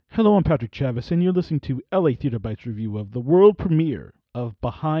Hello, I'm Patrick Chavis, and you're listening to LA Theater Bites review of the world premiere of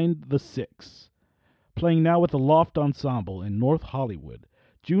Behind the Six, playing now with the Loft Ensemble in North Hollywood,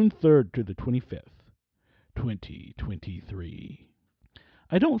 June 3rd to the 25th, 2023.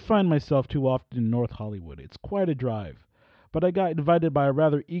 I don't find myself too often in North Hollywood. It's quite a drive, but I got invited by a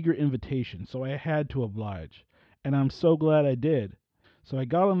rather eager invitation, so I had to oblige, and I'm so glad I did. So I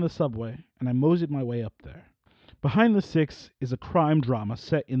got on the subway, and I moseyed my way up there. Behind the Six is a crime drama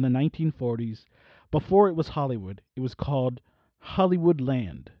set in the 1940s. Before it was Hollywood, it was called Hollywood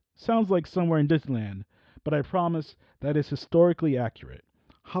Land. Sounds like somewhere in Disneyland, but I promise that is historically accurate.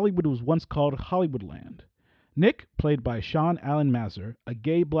 Hollywood was once called Hollywood Land. Nick, played by Sean Allen Mazur, a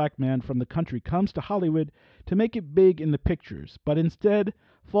gay black man from the country, comes to Hollywood to make it big in the pictures, but instead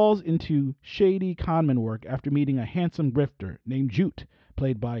falls into shady conman work after meeting a handsome grifter named Jute,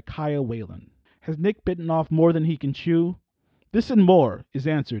 played by Kaya Whalen. Has Nick bitten off more than he can chew? This and more is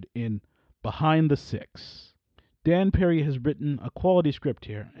answered in Behind the Six. Dan Perry has written a quality script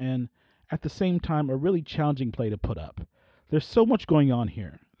here, and at the same time, a really challenging play to put up. There's so much going on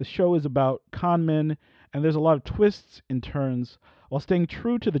here. The show is about con men, and there's a lot of twists and turns. While staying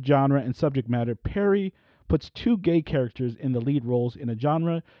true to the genre and subject matter, Perry puts two gay characters in the lead roles in a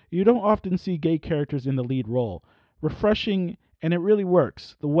genre you don't often see gay characters in the lead role. Refreshing, and it really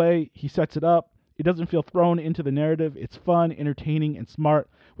works. The way he sets it up, it doesn't feel thrown into the narrative. It's fun, entertaining, and smart.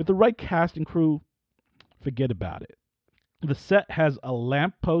 With the right cast and crew, forget about it. The set has a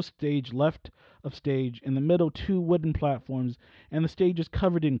lamppost stage left of stage, in the middle two wooden platforms, and the stage is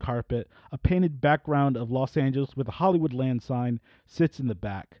covered in carpet. A painted background of Los Angeles with a Hollywood Land sign sits in the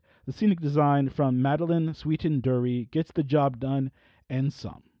back. The scenic design from Madeline Sweeten Dury gets the job done, and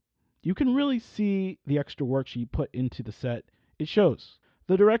some. You can really see the extra work she put into the set. It shows.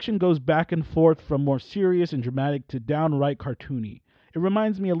 The direction goes back and forth from more serious and dramatic to downright cartoony. It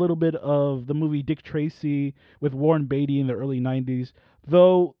reminds me a little bit of the movie Dick Tracy with Warren Beatty in the early 90s,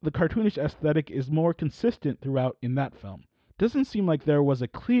 though the cartoonish aesthetic is more consistent throughout in that film. Doesn't seem like there was a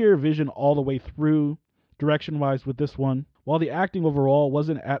clear vision all the way through, direction-wise, with this one. While the acting overall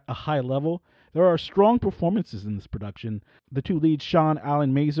wasn't at a high level, there are strong performances in this production. The two leads, Sean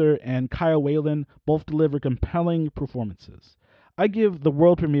Allen Mazur and Kaya Whalen, both deliver compelling performances. I give the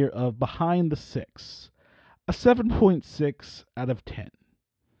world premiere of Behind the Six a 7.6 out of 10.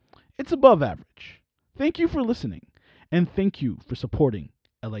 It's above average. Thank you for listening, and thank you for supporting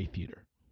LA Theater.